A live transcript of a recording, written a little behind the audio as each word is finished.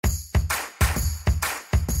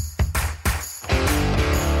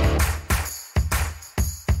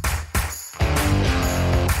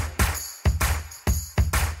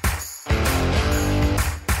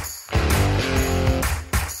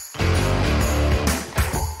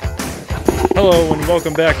Hello and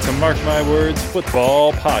welcome back to Mark My Words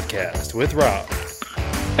Football Podcast with Rob.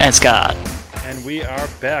 And Scott. And we are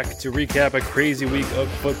back to recap a crazy week of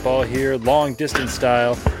football here, long distance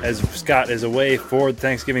style, as Scott is away for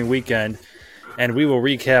Thanksgiving weekend. And we will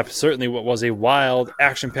recap certainly what was a wild,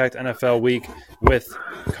 action-packed NFL week with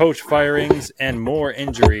coach firings and more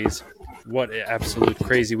injuries. What an absolute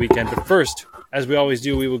crazy weekend. But first, as we always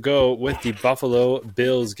do, we will go with the Buffalo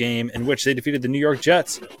Bills game in which they defeated the New York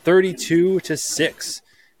Jets 32-6.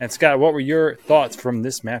 And Scott, what were your thoughts from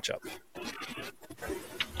this matchup?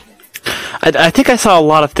 I think I saw a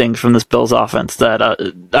lot of things from this Bills offense that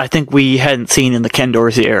I think we hadn't seen in the Ken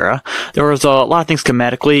Dorsey era. There was a lot of things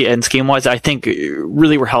schematically and scheme-wise I think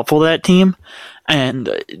really were helpful to that team.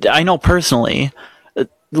 And I know personally,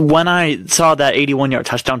 when I saw that 81-yard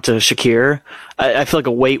touchdown to Shakir, I feel like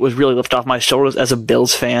a weight was really lifted off my shoulders as a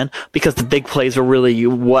Bills fan because the big plays were really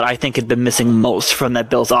what I think had been missing most from that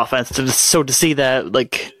Bills offense. So to see that,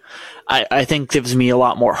 I think gives me a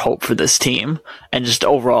lot more hope for this team and just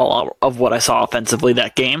overall of what I saw offensively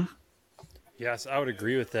that game. Yes, I would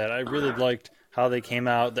agree with that. I really liked how they came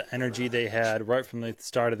out, the energy they had right from the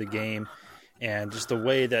start of the game, and just the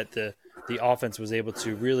way that the offense was able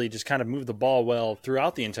to really just kind of move the ball well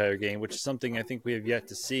throughout the entire game, which is something I think we have yet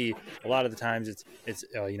to see. A lot of the times it's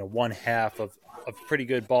one half of pretty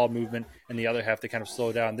good ball movement and the other half they kind of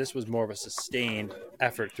slow down. This was more of a sustained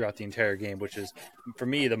effort throughout the entire game, which is for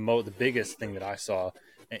me the biggest thing that I saw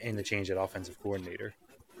in the change at offensive coordinator.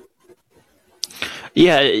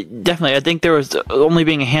 Yeah, definitely. I think there was only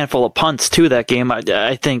being a handful of punts to that game.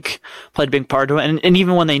 I think played a big part of it. And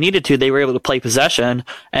even when they needed to, they were able to play possession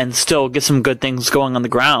and still get some good things going on the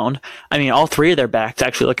ground. I mean, all three of their backs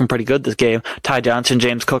actually looking pretty good this game. Ty Johnson,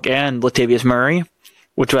 James Cook, and Latavius Murray,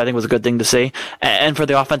 which I think was a good thing to see. And for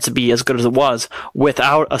the offense to be as good as it was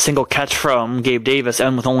without a single catch from Gabe Davis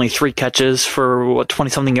and with only 3 catches for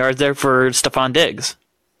 20-something yards there for Stephon Diggs.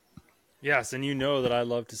 Yes, and you know that I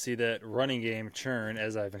love to see that running game churn,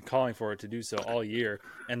 as I've been calling for it to do so all year.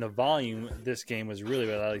 And the volume this game was really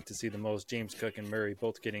what I like to see the most. James Cook and Murray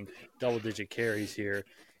both getting double-digit carries here.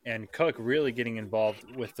 And Cook really getting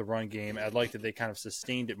involved with the run game. I like that they kind of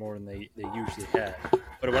sustained it more than they usually had.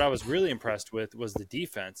 But what I was really impressed with was the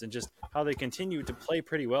defense and just how they continue to play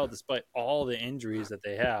pretty well despite all the injuries that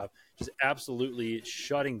they have. Just absolutely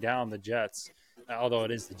shutting down the Jets. Although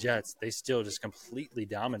it is the Jets, they still just completely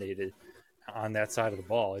dominated on that side of the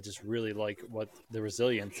ball. I just really like what the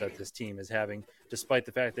resilience that this team is having, despite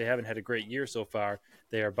the fact they haven't had a great year so far.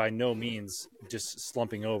 They are by no means just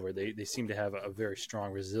slumping over. They seem to have a very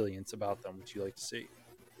strong resilience about them, which you like to see.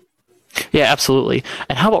 Yeah, absolutely.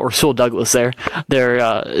 And how about Rasul Douglas there?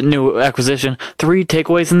 Their new acquisition. 3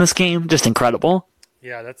 takeaways in this game. Just incredible.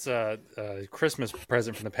 Yeah, that's a Christmas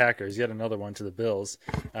present from the Packers. Yet another one to the Bills.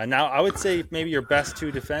 Now, I would say maybe your best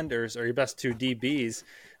 2 defenders or your best 2 DBs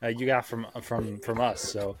you got from us.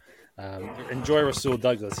 So enjoy Rasul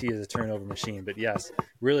Douglas. He is a turnover machine. But yes,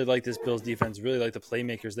 really like this Bills defense. Really like the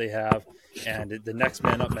playmakers they have, and the next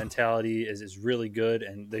man up mentality is really good.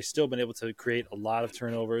 And they've still been able to create a lot of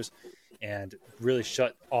turnovers and really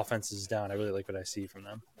shut offenses down. I really like what I see from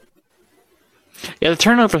them. Yeah, the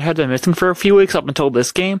turnover had been missing for a few weeks up until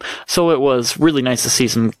this game, so it was really nice to see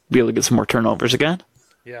be able to get some more turnovers again.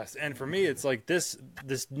 Yes, and for me, it's like this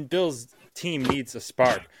Bills team needs a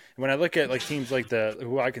spark. When I look at teams like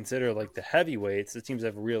who I consider like the heavyweights, the teams that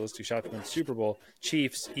have a realistic shot to win the Super Bowl,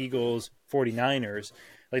 Chiefs, Eagles, 49ers,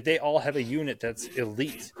 they all have a unit that's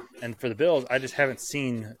elite. And for the Bills, I just haven't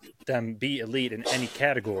seen them be elite in any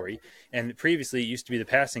category. And previously, it used to be the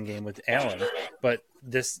passing game with Allen, but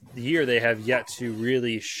this year they have yet to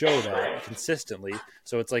really show that consistently.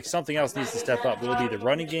 So it's like something else needs to step up. Will it be the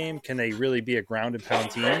running game? Can they really be a ground and pound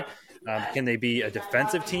team? Can they be a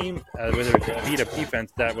defensive team? Whether it beat a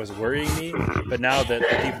defense that was worrying me, but now that the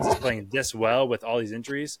defense is playing this well with all these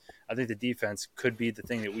injuries, I think the defense could be the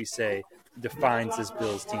thing that we say defines this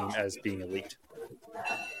Bills team as being elite.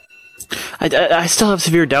 I still have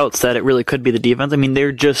severe doubts that it really could be the defense. I mean,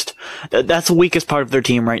 that's the weakest part of their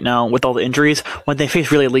team right now with all the injuries. When they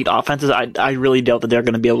face really elite offenses, I really doubt that they're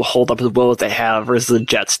going to be able to hold up as well as they have versus the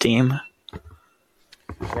Jets team.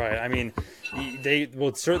 Right. I mean, they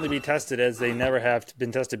will certainly be tested as they never have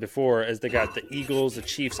been tested before, as they got the Eagles, the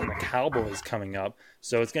Chiefs, and the Cowboys coming up.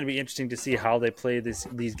 So it's going to be interesting to see how they play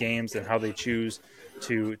these games and how they choose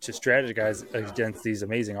to strategize against these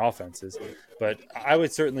amazing offenses. But I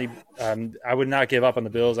would certainly I would not give up on the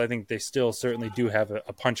Bills. I think they still certainly do have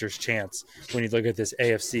a puncher's chance when you look at this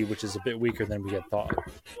AFC, which is a bit weaker than we had thought.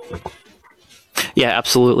 Yeah,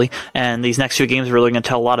 absolutely. And these next few games are really going to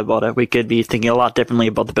tell a lot about it. We could be thinking a lot differently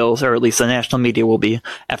about the Bills, or at least the national media will be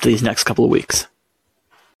after these next couple of weeks.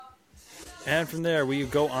 And from there, we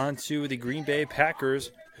go on to the Green Bay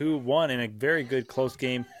Packers, who won in a very good close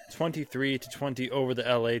game, 23-20 over the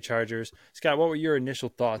LA Chargers. Scott, what were your initial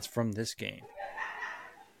thoughts from this game?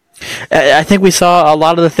 I think we saw a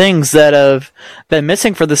lot of the things that have been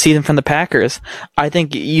missing for the season from the Packers. I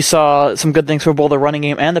think you saw some good things for both the running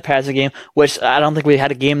game and the passing game, which I don't think we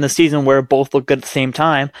had a game this season where both looked good at the same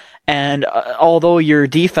time. And although your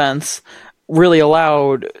defense really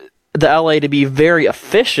allowed the LA to be very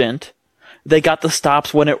efficient, they got the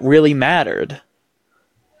stops when it really mattered.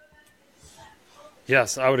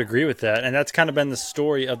 Yes, I would agree with that. And that's kind of been the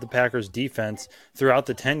story of the Packers defense throughout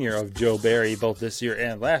the tenure of Joe Barry, both this year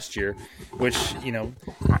and last year, which,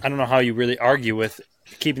 I don't know how you really argue with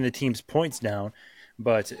keeping the team's points down,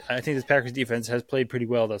 but I think this Packers defense has played pretty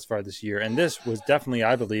well thus far this year. And this was definitely,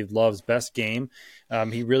 I believe, Love's best game.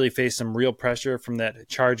 He really faced some real pressure from that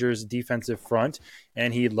Chargers defensive front,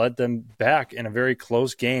 and he led them back in a very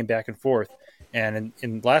close game back and forth. And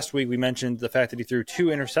in last week, we mentioned the fact that he threw 2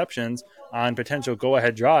 interceptions on potential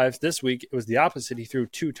go-ahead drives. This week, it was the opposite. He threw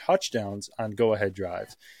 2 touchdowns on go-ahead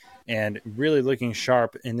drives. And really looking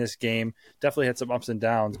sharp in this game. Definitely had some ups and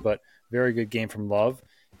downs, but very good game from Love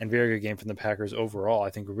and very good game from the Packers overall.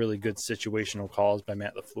 I think really good situational calls by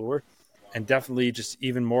Matt LaFleur. And definitely just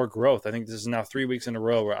even more growth. I think this is now 3 weeks in a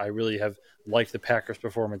row where I really have liked the Packers'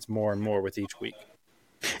 performance more and more with each week.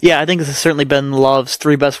 Yeah, I think this has certainly been Love's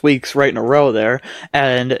 3 best weeks right in a row there,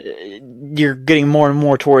 and you're getting more and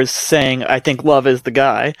more towards saying, I think Love is the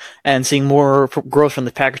guy, and seeing more growth from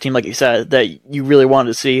the Packers team, like you said, that you really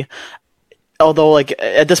wanted to see. Although,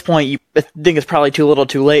 at this point, I think it's probably too little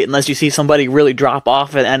too late, unless you see somebody really drop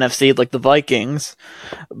off at NFC like the Vikings.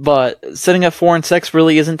 But sitting at 4-6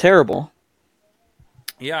 really isn't terrible.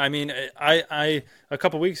 Yeah, I mean, I a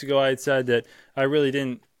couple weeks ago I had said that I really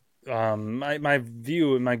didn't. My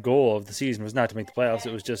view and my goal of the season was not to make the playoffs.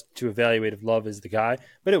 It was just to evaluate if Love is the guy.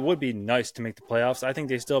 But it would be nice to make the playoffs. I think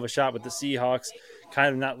they still have a shot with the Seahawks kind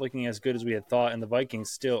of not looking as good as we had thought, and the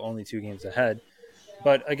Vikings still only 2 games ahead.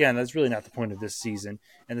 But again, that's really not the point of this season.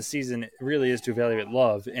 And the season really is to evaluate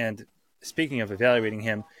Love. And speaking of evaluating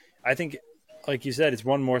him, I think, like you said, it's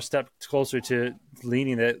one more step closer to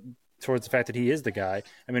leaning that towards the fact that he is the guy.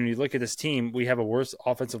 I mean, when you look at this team, we have a worse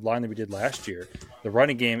offensive line than we did last year. The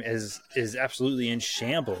running game is absolutely in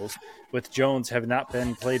shambles, with Jones have not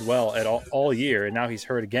been played well at all year, and now he's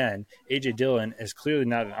hurt again. A.J. Dillon is clearly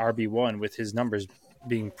not an RB1, with his numbers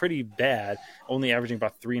being pretty bad, only averaging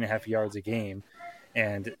about 3.5 yards a game.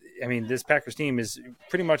 And, I mean, this Packers team is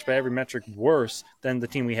pretty much by every metric worse than the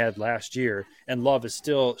team we had last year, and Love is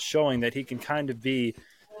still showing that he can kind of be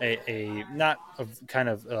a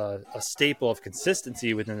staple of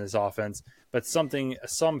consistency within this offense, but some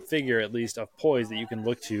figure at least of poise that you can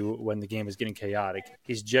look to when the game is getting chaotic.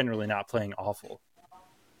 He's generally not playing awful.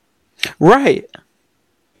 Right.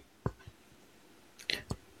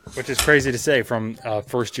 Which is crazy to say from a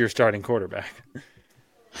first-year starting quarterback.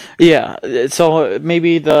 Yeah, so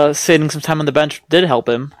maybe the sitting some time on the bench did help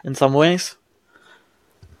him in some ways.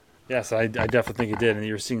 Yes, I definitely think it did, and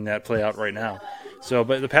you're seeing that play out right now. So,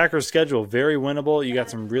 but the Packers' schedule, very winnable. You got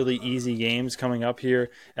some really easy games coming up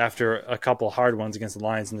here after a couple hard ones against the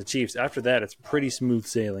Lions and the Chiefs. After that, it's pretty smooth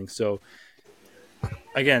sailing. So,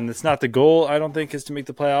 again, that's not the goal, I don't think, is to make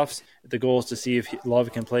the playoffs. The goal is to see if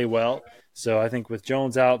Love can play well. So I think with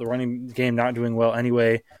Jones out, the running game not doing well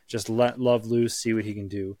anyway, just let Love loose, see what he can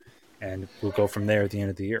do, and we'll go from there at the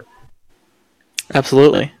end of the year.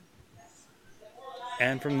 Absolutely.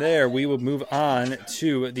 And from there, we will move on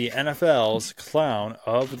to the NFL's Clown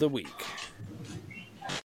of the Week.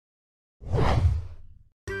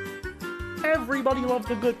 Everybody loves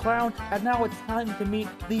a good clown, and now it's time to meet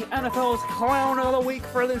the NFL's Clown of the Week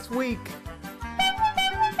for this week.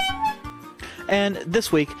 And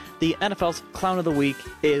this week, the NFL's Clown of the Week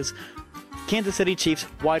is Kansas City Chiefs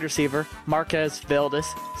wide receiver Marquez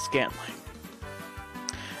Valdes-Scantling.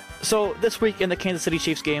 So this week in the Kansas City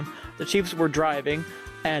Chiefs game, the Chiefs were driving,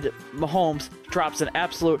 and Mahomes drops an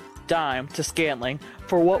absolute dime to Scantling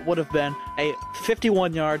for what would have been a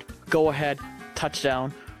 51-yard go-ahead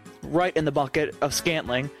touchdown right in the bucket of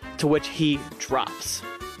Scantling, to which he drops.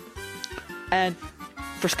 And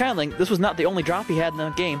for Scantling, this was not the only drop he had in the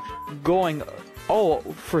game, going 0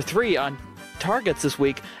 for 3 on targets this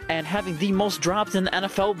week and having the most drops in the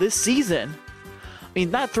NFL this season. I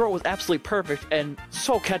mean, that throw was absolutely perfect and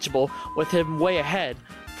so catchable with him way ahead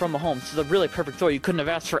from Mahomes. It's a really perfect throw. You couldn't have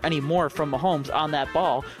asked for any more from Mahomes on that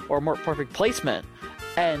ball, or more perfect placement.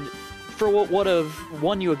 And for what would have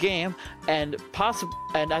won you a game, and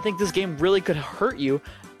I think this game really could hurt you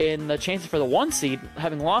in the chances for the 1 seed,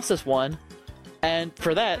 having lost this one. And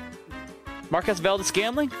for that, Marquez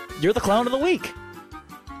Valdes-Scantling, you're the clown of the week.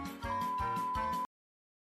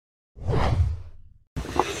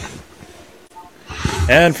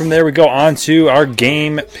 And from there, we go on to our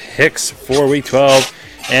game picks for Week 12.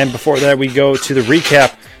 And before that, we go to the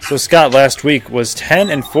recap. So Scott last week was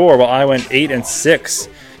 10-4, while I went 8-6,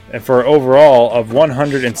 and for an overall of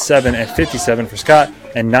 107-57 for Scott,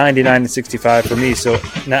 and 99-65 for me. So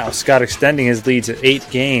now Scott extending his lead to 8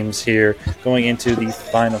 games here, going into the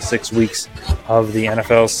final 6 weeks of the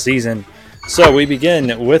NFL season. So we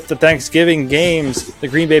begin with the Thanksgiving games: the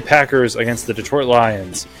Green Bay Packers against the Detroit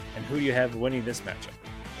Lions. And who do you have winning this matchup?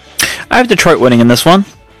 I have Detroit winning in this one.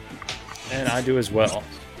 And I do as well.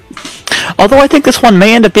 Although I think this one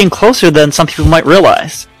may end up being closer than some people might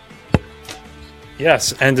realize.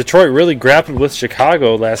 Yes, and Detroit really grappled with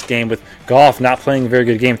Chicago last game, with Goff not playing a very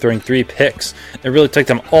good game, throwing 3 picks. It really took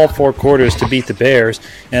them all 4 quarters to beat the Bears,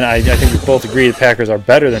 and I think we both agree the Packers are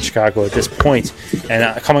better than Chicago at this point,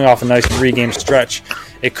 and coming off a nice 3-game stretch.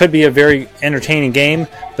 It could be a very entertaining game,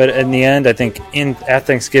 but in the end, I think at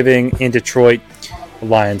Thanksgiving in Detroit, the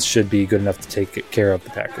Lions should be good enough to take care of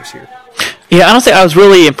the Packers here. Yeah, honestly, I was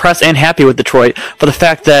really impressed and happy with Detroit for the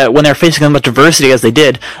fact that when they were facing as much adversity as they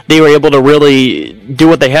did, they were able to really do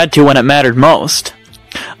what they had to when it mattered most.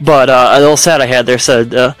 But a little sad I had there said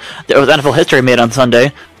there was NFL history made on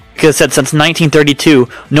Sunday, because it said since 1932,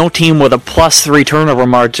 no team with a +3 turnover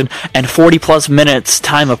margin and 40-plus minutes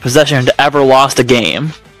time of possession had ever lost a game.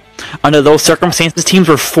 Under those circumstances, teams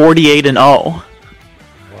were 48-0.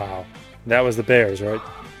 Wow. That was the Bears, right?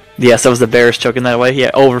 Yes, that was the Bears choking that way.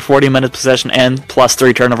 Yeah, over 40 minutes possession and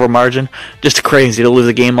 +3 turnover margin. Just crazy to lose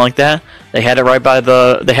a game like that. They had it right by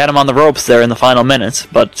they had them on the ropes there in the final minutes,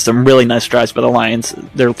 but some really nice drives by the Lions,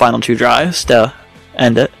 their final 2 drives to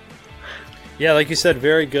end it. Yeah, like you said,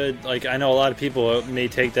 very good. Like, I know a lot of people may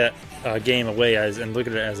take that game away and look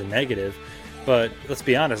at it as a negative, but let's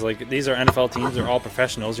be honest, like, these are NFL teams, they're all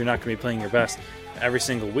professionals. You're not going to be playing your best every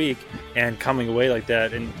single week, and coming away like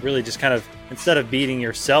that and really just kind of, instead of beating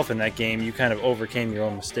yourself in that game, you kind of overcame your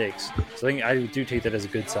own mistakes. So I think I do take that as a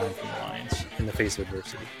good sign from the Lions in the face of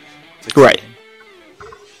adversity. Right.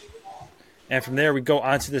 And from there, we go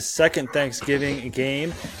on to the second Thanksgiving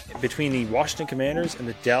game between the Washington Commanders and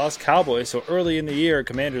the Dallas Cowboys. So early in the year,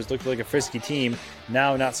 Commanders looked like a frisky team.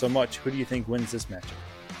 Now, not so much. Who do you think wins this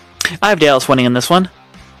matchup? I have Dallas winning in this one.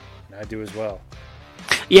 I do as well.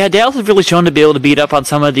 Yeah, Dallas has really shown to be able to beat up on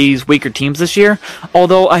some of these weaker teams this year.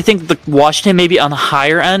 Although I think the Washington may be on the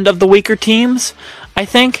higher end of the weaker teams, I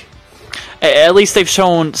think. At least they've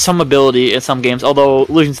shown some ability in some games, although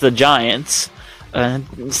losing to the Giants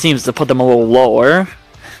seems to put them a little lower.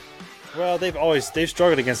 Well, they've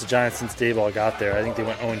struggled against the Giants since Daboll got there. I think they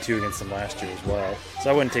went 0-2 against them last year as well. So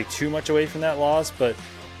I wouldn't take too much away from that loss, but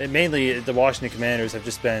mainly the Washington Commanders have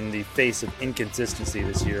just been the face of inconsistency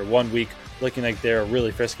this year. 1 week looking like they're a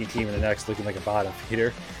really frisky team, and the next looking like a bottom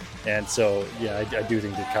feeder. And so, yeah, I do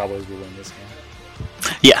think the Cowboys will win this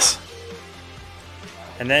game. Yes.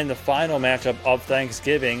 And then the final matchup of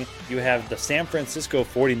Thanksgiving, you have the San Francisco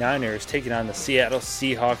 49ers taking on the Seattle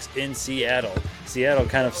Seahawks in Seattle. Seattle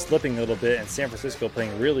kind of slipping a little bit, and San Francisco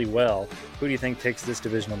playing really well. Who do you think takes this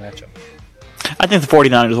divisional matchup? I think the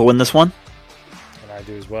 49ers will win this one. And I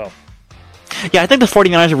do as well. Yeah, I think the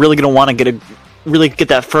 49ers are really going to want to get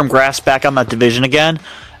that firm grasp back on that division again,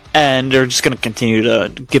 and they're just going to continue to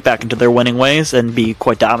get back into their winning ways and be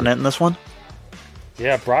quite dominant in this one.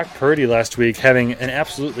 Yeah, Brock Purdy last week having an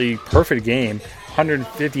absolutely perfect game,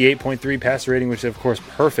 158.3 passer rating, which is, of course,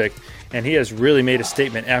 perfect, and he has really made a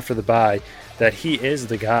statement after the bye that he is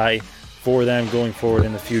the guy for them going forward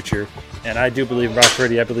in the future. And I do believe in Brock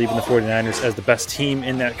Purdy. I believe in the 49ers as the best team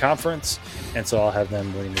in that conference, and so I'll have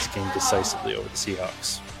them winning this game decisively over the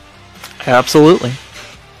Seahawks. Absolutely.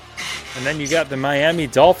 And then you got the Miami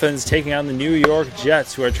Dolphins taking on the New York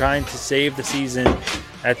Jets, who are trying to save the season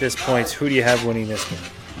at this point. Who do you have winning this game?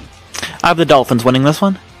 I have the Dolphins winning this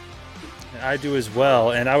one. I do as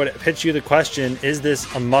well, and I would pitch you the question, is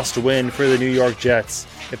this a must-win for the New York Jets?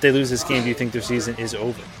 If they lose this game, do you think their season is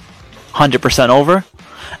over? 100% over.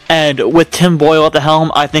 And with Tim Boyle at the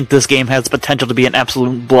helm, I think this game has potential to be an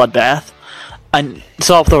absolute bloodbath. And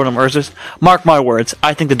so I'll throw it in Mercer's. Mark my words,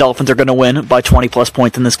 I think the Dolphins are going to win by 20-plus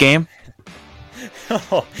points in this game.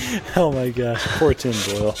 Oh my gosh, poor Tim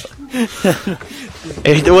Boyle.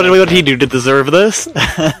 What did he do to deserve this?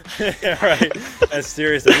 Yeah, right. That's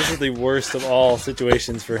serious. This is the worst of all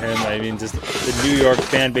situations for him. I mean, just the New York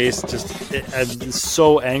fan base is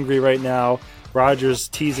so angry right now. Rodgers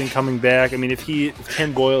teasing coming back. I mean, if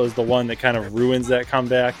Tim Boyle is the one that kind of ruins that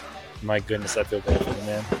comeback, my goodness, I feel bad for the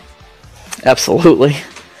man. Absolutely.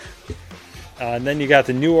 And then you got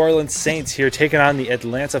the New Orleans Saints here taking on the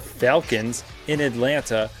Atlanta Falcons in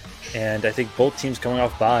Atlanta. And I think both teams coming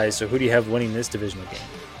off byes. So who do you have winning this divisional game?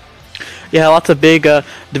 Yeah, lots of big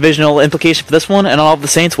divisional implication for this one, and all of the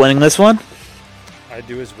Saints winning this one. I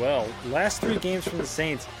do as well. Last 3 games from the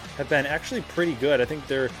Saints have been actually pretty good. I think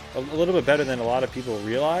they're a little bit better than a lot of people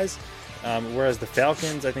realize. Whereas the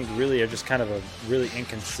Falcons, I think, really are just kind of a really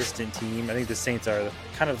inconsistent team. I think the Saints are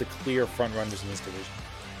kind of the clear front runners in this division.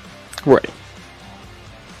 Right.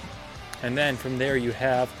 And then from there you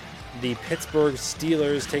have the Pittsburgh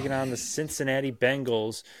Steelers taking on the Cincinnati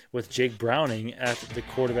Bengals with Jake Browning at the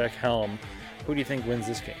quarterback helm. Who do you think wins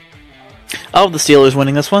this game? All of the Steelers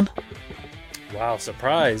winning this one. Wow,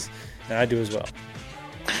 surprise. And I do as well.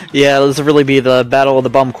 Yeah, this will really be the battle of the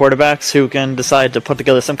bum quarterbacks who can decide to put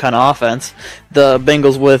together some kind of offense. The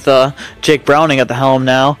Bengals with Jake Browning at the helm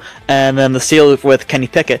now, and then the Steelers with Kenny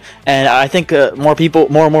Pickett. And I think more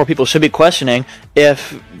and more people should be questioning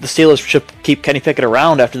if the Steelers should keep Kenny Pickett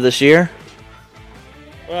around after this year.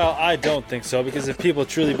 Well, I don't think so, because if people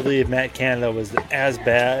truly believe Matt Canada was as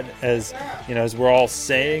bad as as we're all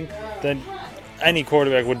saying, then any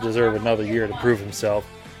quarterback would deserve another year to prove himself.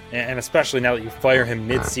 And especially now that you fire him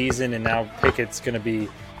mid-season, and now Pickett's going to be,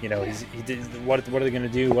 what are they going to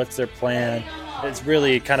do? What's their plan? It's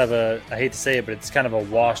really kind of I hate to say it, but it's kind of a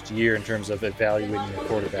washed year in terms of evaluating your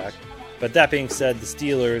quarterback. But that being said, the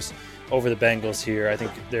Steelers over the Bengals here, I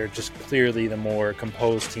think they're just clearly the more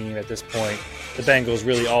composed team at this point. The Bengals,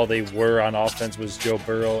 really all they were on offense was Joe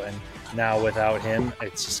Burrow, and now without him,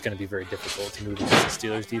 it's just going to be very difficult to move against the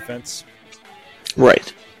Steelers defense.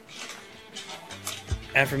 Right.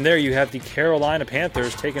 And from there, you have the Carolina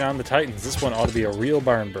Panthers taking on the Titans. This one ought to be a real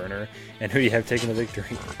barn burner. And who do you have taking the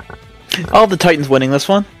victory? All the Titans winning this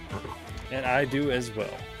one. And I do as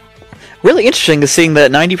well. Really interesting to seeing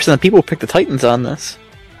that 90% of people picked the Titans on this.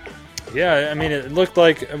 Yeah, I mean, it looked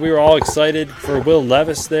like we were all excited for Will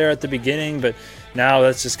Levis there at the beginning, but now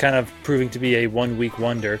that's just kind of proving to be a one-week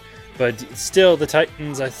wonder. But still, the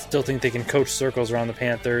Titans, I still think they can coach circles around the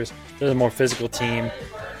Panthers. They're the more physical team.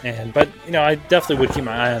 But I definitely would keep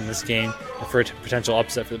my eye on this game for a potential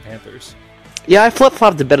upset for the Panthers. Yeah, I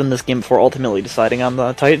flip-flopped a bit on this game before ultimately deciding on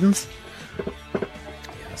the Titans.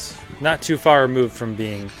 Yes. Not too far removed from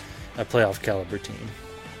being a playoff caliber team.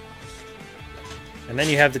 And then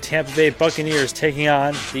you have the Tampa Bay Buccaneers taking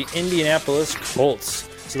on the Indianapolis Colts.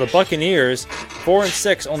 So the Buccaneers,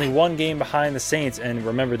 4-6, only one game behind the Saints. And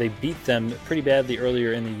remember, they beat them pretty badly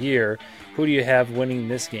earlier in the year. Who do you have winning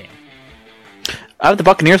this game? I have the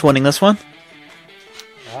Buccaneers winning this one.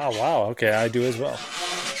 Oh, wow. Okay, I do as well.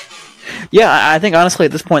 Yeah, I think honestly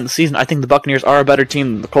at this point in the season, I think the Buccaneers are a better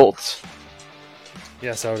team than the Colts.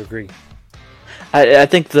 Yes, I would agree. I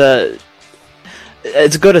think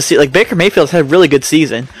it's good to see. Like, Baker Mayfield's had a really good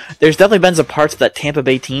season. There's definitely been some parts of that Tampa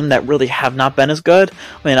Bay team that really have not been as good.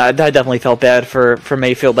 I mean, I definitely felt bad for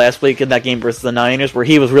Mayfield last week in that game versus the Niners, where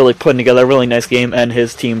he was really putting together a really nice game, and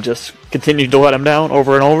his team just continued to let him down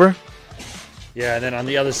over and over. Yeah, and then on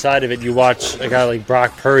the other side of it, you watch a guy like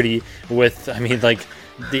Brock Purdy with,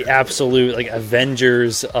 the absolute,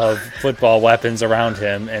 Avengers of football weapons around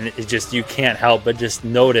him, and it just, you can't help but just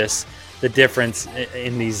notice the difference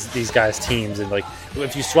in these guys' teams. And,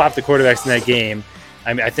 if you swap the quarterbacks in that game,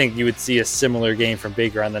 I think you would see a similar game from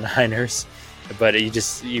Baker on the Niners. But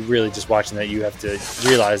you really just watching that, you have to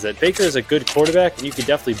realize that Baker is a good quarterback, and you could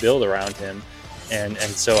definitely build around him. And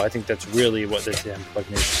so I think that's really what the Tampa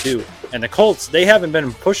Buccaneers do. And the Colts, they haven't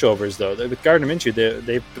been pushovers, though. With Gardner Minshew,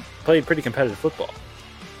 they've played pretty competitive football.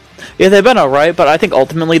 Yeah, they've been alright, but I think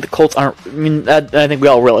ultimately the Colts aren't... I think we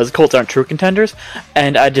all realize the Colts aren't true contenders,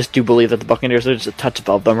 and I just do believe that the Buccaneers are just a touch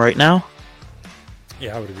above them right now.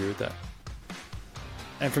 Yeah, I would agree with that.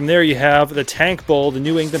 And from there you have the Tank Bowl, the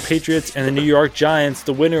New England Patriots and the New York Giants.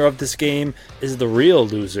 The winner of this game is the real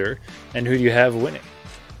loser. And who do you have winning?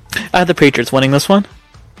 I have the Patriots winning this one.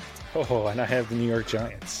 Oh, and I have the New York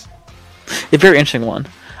Giants. A very interesting one.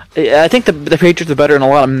 I think the Patriots are better in a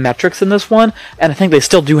lot of metrics in this one, and I think they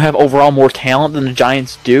still do have overall more talent than the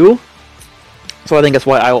Giants do. So I think that's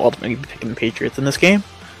why I will ultimately be picking the Patriots in this game.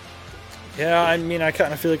 Yeah, I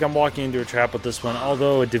kind of feel like I'm walking into a trap with this one.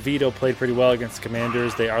 Although DeVito played pretty well against the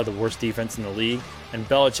Commanders, they are the worst defense in the league, and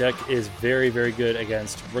Belichick is very, very good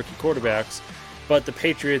against rookie quarterbacks. But the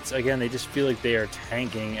Patriots, again, they just feel like they are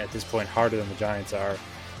tanking at this point harder than the Giants are.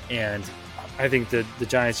 And I think that the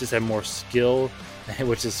Giants just have more skill,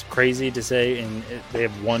 which is crazy to say. And they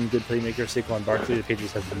have one good playmaker, Saquon Barkley. The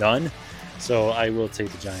Patriots have none. So I will take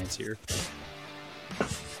the Giants here.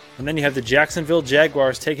 And then you have the Jacksonville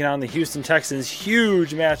Jaguars taking on the Houston Texans.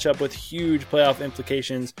 Huge matchup with huge playoff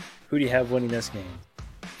implications. Who do you have winning this game?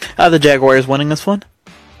 The Jaguars winning this one.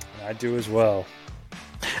 I do as well.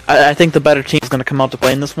 I think the better team is going to come out to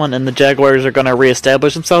play in this one, and the Jaguars are going to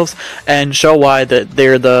reestablish themselves and show why that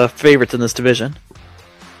they're the favorites in this division.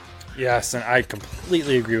 Yes, and I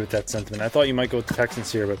completely agree with that sentiment. I thought you might go with the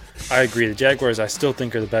Texans here, but I agree. The Jaguars, I still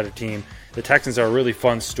think, are the better team. The Texans are a really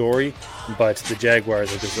fun story, but the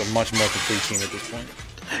Jaguars are just a much more complete team at this point.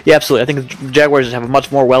 Yeah, absolutely. I think the Jaguars have a much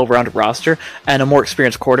more well-rounded roster and a more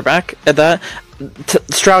experienced quarterback at that.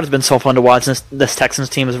 Stroud has been so fun to watch. This Texans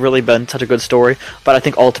team has really been such a good story, but I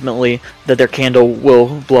think ultimately that their candle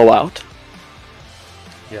will blow out.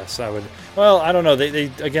 Yes, I would. Well, I don't know. They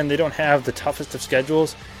don't have the toughest of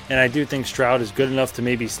schedules, and I do think Stroud is good enough to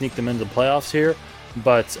maybe sneak them into the playoffs here.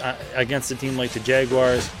 But against a team like the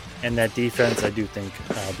Jaguars and that defense, I do think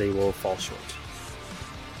they will fall short.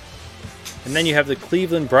 And then you have the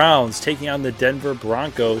Cleveland Browns taking on the Denver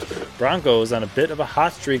Broncos. Broncos on a bit of a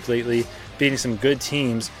hot streak lately, beating some good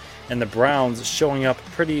teams, and the Browns showing up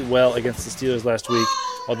pretty well against the Steelers last week,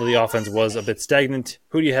 although the offense was a bit stagnant.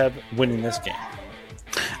 Who do you have winning this game?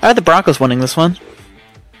 I had the Broncos winning this one.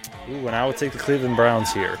 Ooh, and I would take the Cleveland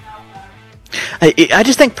Browns here. I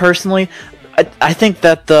just think personally, I think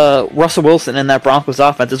that the Russell Wilson and that Broncos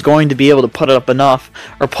offense is going to be able to put up enough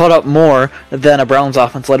or put up more than a Browns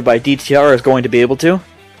offense led by DTR is going to be able to.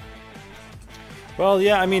 Well,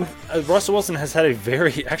 yeah, I mean, Russell Wilson has had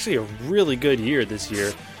actually a really good year this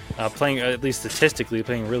year, playing, at least statistically,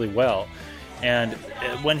 playing really well. And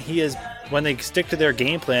when they stick to their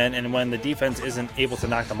game plan and when the defense isn't able to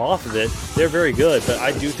knock them off of it, they're very good. But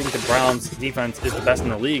I do think the Browns' defense is the best in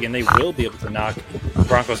the league, and they will be able to knock the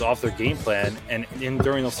Broncos off their game plan. And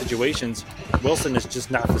during those situations, Wilson is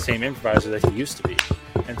just not the same improviser that he used to be.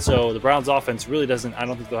 And so the Browns' offense really doesn't – I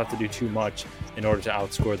don't think they'll have to do too much in order to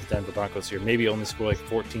outscore the Denver Broncos here. Maybe only score like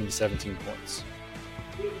 14 to 17 points.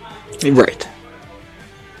 Right.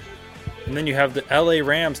 And then you have the LA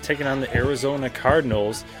Rams taking on the Arizona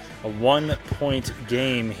Cardinals. A 1-point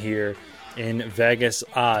game here in Vegas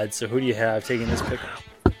odds. So who do you have taking this pick?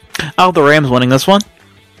 The Rams winning this one.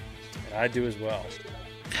 I do as well.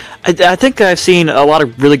 I think I've seen a lot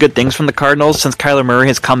of really good things from the Cardinals since Kyler Murray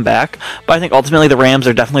has come back, but I think ultimately the Rams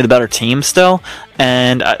are definitely the better team still,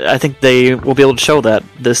 and I think they will be able to show that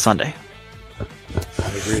this Sunday.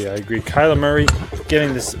 I agree. Kyler Murray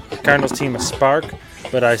giving this Cardinals team a spark,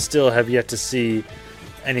 but I still have yet to see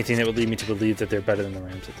anything that would lead me to believe that they're better than the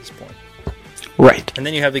Rams at this point. Right. And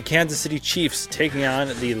then you have the Kansas City Chiefs taking on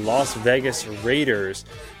the Las Vegas Raiders.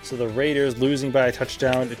 So the Raiders losing by a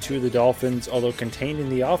touchdown to the Dolphins, although contained in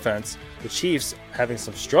the offense. The Chiefs having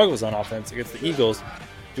some struggles on offense against the Eagles.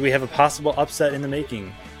 Do we have a possible upset in the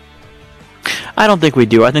making? I don't think we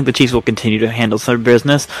do. I think the Chiefs will continue to handle their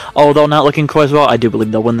business. Although not looking quite as well, I do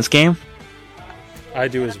believe they'll win this game. I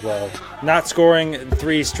do as well. Not scoring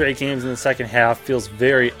 3 straight games in the second half feels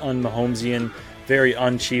very un-Mahomesian, very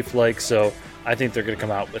un-Chief-like, so I think they're going to come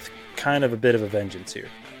out with kind of a bit of a vengeance here.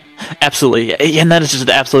 Absolutely, and that is just an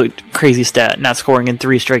absolute crazy stat, not scoring in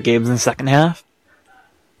 3 straight games in the second half.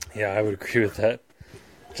 Yeah, I would agree with that.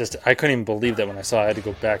 I couldn't even believe that when I saw it. I had to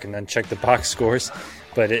go back and then check the box scores,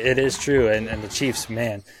 but it is true, and the Chiefs,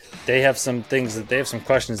 man, they have some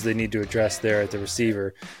questions they need to address there at the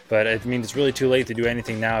receiver, but I mean, it's really too late to do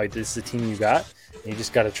anything now. This is the team you got, and you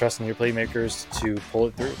just got to trust in your playmakers to pull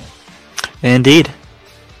it through. Indeed.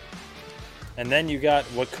 And then you got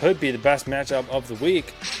what could be the best matchup of the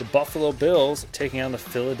week, the Buffalo Bills taking on the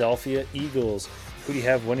Philadelphia Eagles. Who do you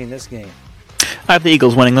have winning this game? I have the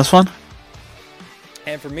Eagles winning this one.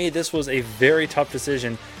 And for me, this was a very tough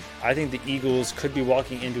decision. I think the Eagles could be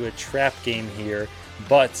walking into a trap game here,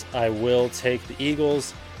 but I will take the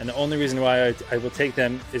Eagles. And the only reason why I will take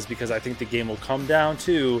them is because I think the game will come down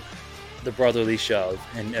to the brotherly shove.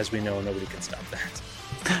 And as we know, nobody can stop that.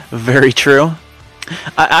 Very true.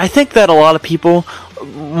 I think that a lot of people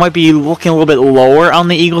might be looking a little bit lower on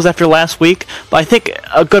the Eagles after last week, but I think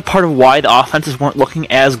a good part of why the offenses weren't looking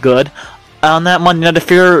as good on that Monday Night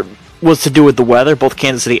Affair was to do with the weather, both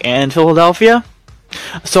Kansas City and Philadelphia.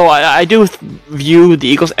 So I do view the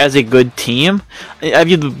Eagles as a good team. I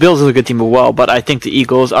view the Bills as a good team as well, but I think the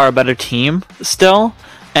Eagles are a better team still.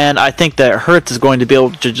 And I think that Hurts is going to be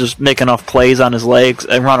able to just make enough plays on his legs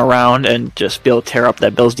and run around and just be able to tear up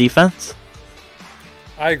that Bills defense.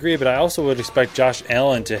 I agree, but I also would expect Josh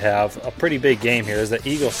Allen to have a pretty big game here, as the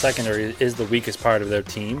Eagles secondary is the weakest part of their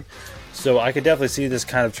team. So I could definitely see this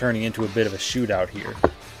kind of turning into a bit of a shootout here.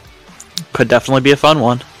 Could definitely be a fun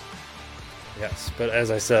one. Yes, but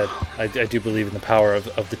as I said, I do believe in the power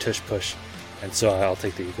of the tush-push And so I'll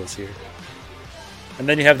take the Eagles here. And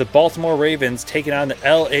then you have the Baltimore Ravens taking on the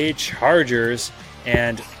LA Chargers.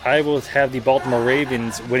 And I will have the Baltimore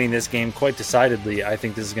Ravens winning this game quite decidedly. I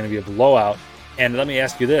think this is going to be a blowout. And let me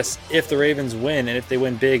ask you this. If the Ravens win, and if they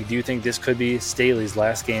win big, do you think this could be Staley's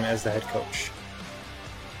last game as the head coach?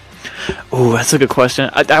 Ooh, that's a good question.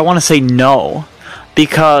 I want to say no,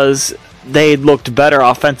 because they looked better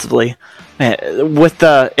offensively. Man,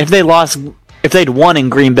 if they'd won in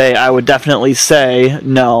Green Bay, I would definitely say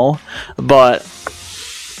no. But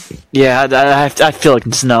yeah, I feel like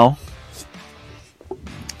it's no.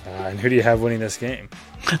 And who do you have winning this game?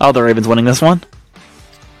 Oh, the Ravens winning this one?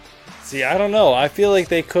 See, I don't know. I feel like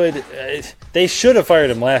they could. They should have fired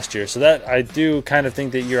him last year. So that I do kind of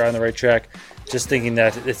think that you're on the right track. Just thinking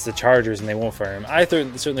that it's the Chargers and they won't fire him. I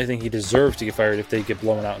certainly think he deserves to get fired if they get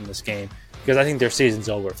blown out in this game, because I think their season's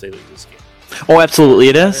over if they lose this game. Oh, absolutely,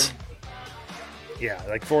 it is. Yeah,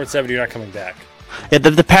 like 4-7, you're not coming back. Yeah,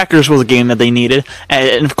 the Packers was a game that they needed,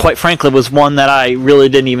 and quite frankly, was one that I really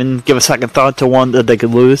didn't even give a second thought to one that they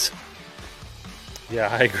could lose. Yeah,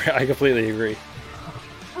 I agree. I completely agree.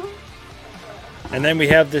 And then we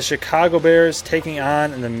have the Chicago Bears taking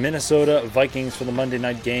on the Minnesota Vikings for the Monday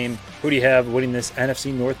night game. Who do you have winning this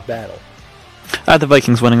NFC North battle? I have the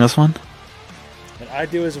Vikings winning this one. And I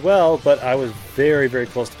do as well, but I was very, very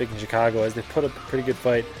close to picking Chicago as they put up a pretty good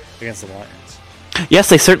fight against the Lions. Yes,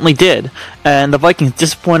 they certainly did. And the Vikings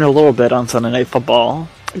disappointed a little bit on Sunday Night Football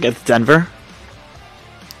against Denver.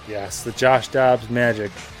 Yes, the Josh Dobbs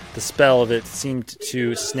magic, the spell of it seemed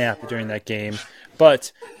to snap during that game.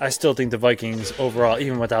 But I still think the Vikings overall,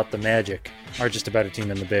 even without the magic, are just a better team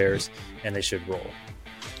than the Bears, and they should roll.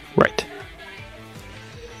 Right.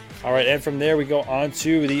 All right, and from there we go on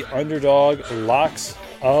to the underdog locks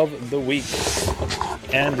of the week.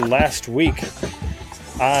 And last week,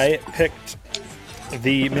 I picked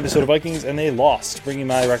the Minnesota Vikings, and they lost, bringing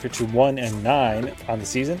my record to 1-9 on the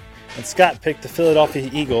season. And Scott picked the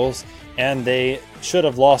Philadelphia Eagles, and they should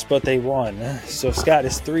have lost, but they won. So Scott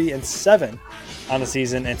is 3-7 on the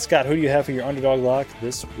season. And Scott, who do you have for your underdog lock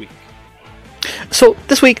this week? So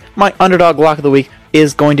this week, my underdog lock of the week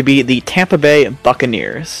is going to be the Tampa Bay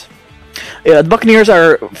Buccaneers. The Buccaneers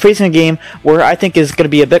are facing a game where I think is going to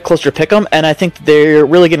be a bit closer to pick 'em, and I think they're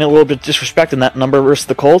really getting a little bit of disrespect in that number versus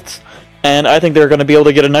the Colts. And I think they're going to be able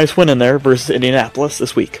to get a nice win in there versus Indianapolis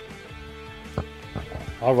this week.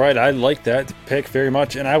 All right, I like that pick very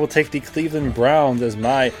much, and I will take the Cleveland Browns as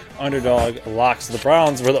my underdog lock. So the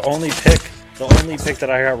Browns were the only pick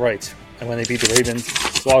that I got right, and when they beat the Ravens,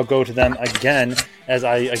 so I'll go to them again, as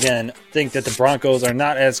I again think that the Broncos are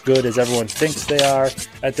not as good as everyone thinks they are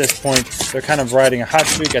at this point. They're kind of riding a hot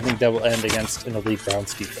streak. I think that will end against an elite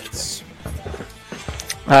Browns defense.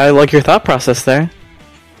 I like your thought process there.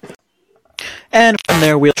 And from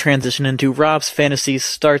there, we'll transition into Rob's Fantasy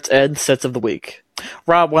Starts and Sets of the Week.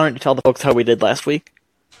 Rob, why don't you tell the folks how we did last week?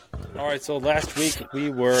 All right, so last week we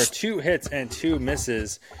were 2 hits and 2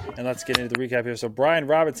 misses. And let's get into the recap here. So Brian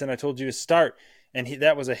Robinson, I told you to start, and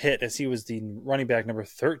that was a hit as he was the running back number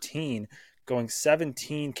 13, going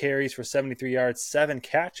 17 carries for 73 yards, 7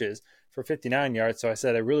 catches for 59 yards. So I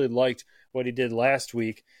said I really liked what he did last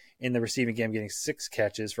week in the receiving game, getting 6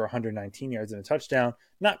 catches for 119 yards and a touchdown.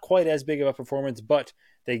 Not quite as big of a performance, but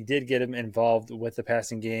they did get him involved with the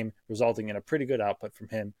passing game, resulting in a pretty good output from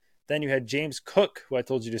him. Then you had James Cook, who I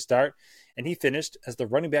told you to start, and he finished as the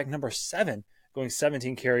running back number 7, going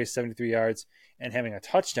 17 carries, 73 yards, and having a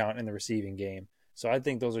touchdown in the receiving game. So I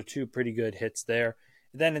think those are 2 pretty good hits there.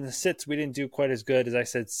 Then in the sits, we didn't do quite as good. As I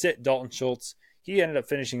said, sit Dalton Schultz. He ended up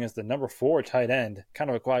finishing as the number 4 tight end.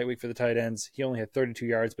 Kind of a quiet week for the tight ends. He only had 32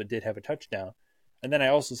 yards, but did have a touchdown. And then I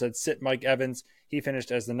also said sit Mike Evans. He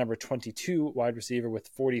finished as the number 22 wide receiver with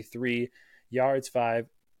 43 yards, 5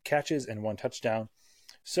 catches, and 1 touchdown.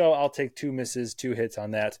 So I'll take 2 misses, 2 hits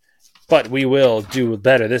on that. But we will do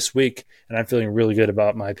better this week, and I'm feeling really good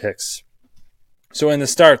about my picks. So in the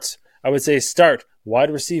starts, I would say start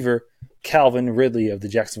wide receiver Calvin Ridley of the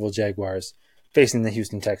Jacksonville Jaguars facing the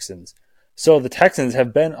Houston Texans. So the Texans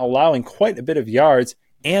have been allowing quite a bit of yards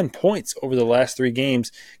and points over the last 3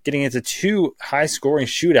 games, getting into 2 high-scoring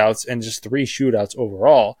shootouts and just 3 shootouts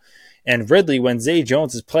overall. And Ridley, when Zay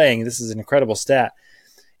Jones is playing, this is an incredible stat.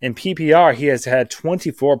 In PPR, he has had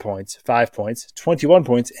 24 points, 5 points, 21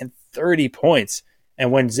 points, and 30 points.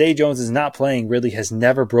 And when Zay Jones is not playing, Ridley has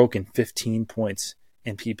never broken 15 points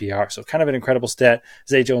in PPR. So kind of an incredible stat.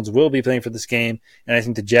 Zay Jones will be playing for this game, and I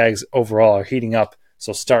think the Jags overall are heating up,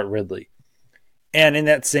 so start Ridley. And in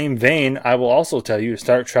that same vein, I will also tell you to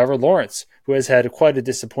start Trevor Lawrence, who has had quite a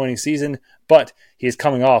disappointing season, but he is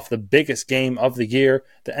coming off the biggest game of the year.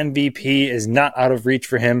 The MVP is not out of reach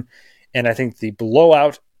for him. And I think the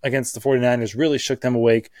blowout against the 49ers really shook them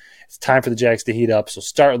awake. It's time for the Jags to heat up. So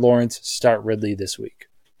start Lawrence, start Ridley this week.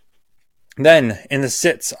 Then in the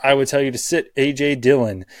sits, I would tell you to sit A.J.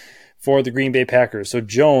 Dillon for the Green Bay Packers. So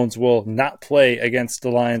Jones will not play against the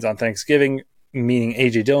Lions on Thanksgiving, meaning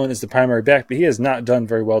A.J. Dillon is the primary back, but he has not done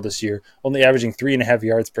very well this year, only averaging 3.5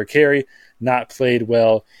 yards per carry, not played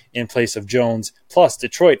well in place of Jones. Plus,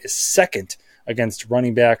 Detroit is second against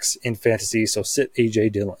running backs in fantasy, so sit A.J.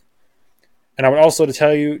 Dillon. And I would also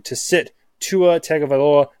tell you to sit Tua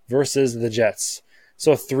Tagovailoa versus the Jets.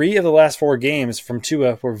 So 3 of the last 4 games from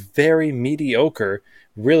Tua were very mediocre,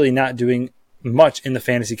 really not doing much in the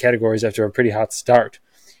fantasy categories after a pretty hot start.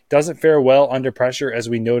 Doesn't fare well under pressure, as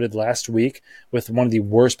we noted last week, with one of the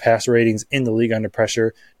worst pass ratings in the league under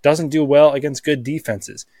pressure. Doesn't do well against good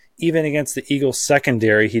defenses. Even against the Eagles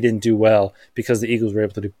secondary, he didn't do well because the Eagles were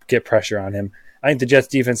able to get pressure on him. I think the Jets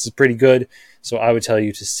defense is pretty good, so I would tell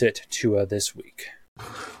you to sit Tua this week.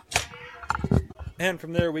 And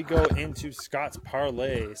from there, we go into Scott's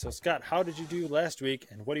parlay. So, Scott, how did you do last week,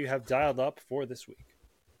 and what do you have dialed up for this week?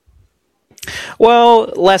 Well,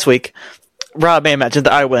 last week, Rob may have mentioned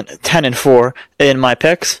that I went 10-4 in my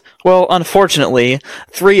picks. Well, unfortunately,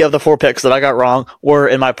 3 of the 4 picks that I got wrong were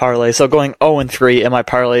in my parlay. So going 0-3 in my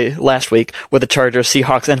parlay last week with the Chargers,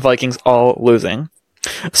 Seahawks, and Vikings all losing.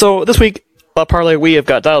 So this week, a parlay we have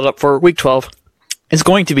got dialed up for Week 12 is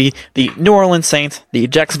going to be the New Orleans Saints, the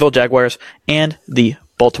Jacksonville Jaguars, and the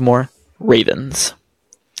Baltimore Ravens.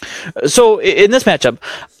 So in this matchup,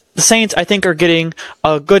 the Saints, I think, are getting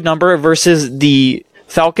a good number versus the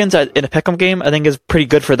Falcons in a pick'em game. I think is pretty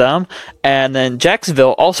good for them. And then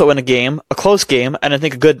Jacksonville also in a close game, and I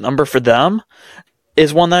think a good number for them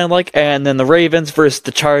is one that I like. And then the Ravens versus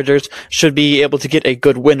the Chargers should be able to get a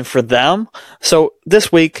good win for them. So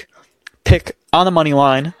this week, pick on the money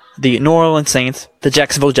line the New Orleans Saints, the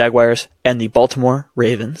Jacksonville Jaguars, and the Baltimore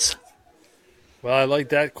Ravens. Well, I like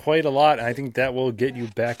that quite a lot. I think that will get you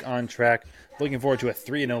back on track. Looking forward to a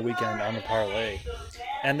 3-0 weekend on the parlay.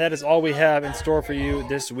 And that is all we have in store for you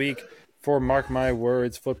this week for Mark My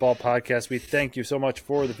Words Football Podcast. We thank you so much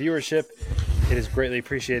for the viewership. It is greatly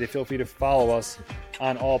appreciated. Feel free to follow us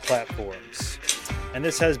on all platforms. And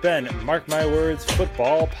this has been Mark My Words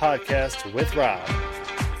Football Podcast with Rob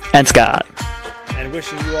And Scott. And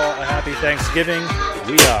wishing you all a happy Thanksgiving.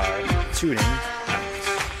 We are tuning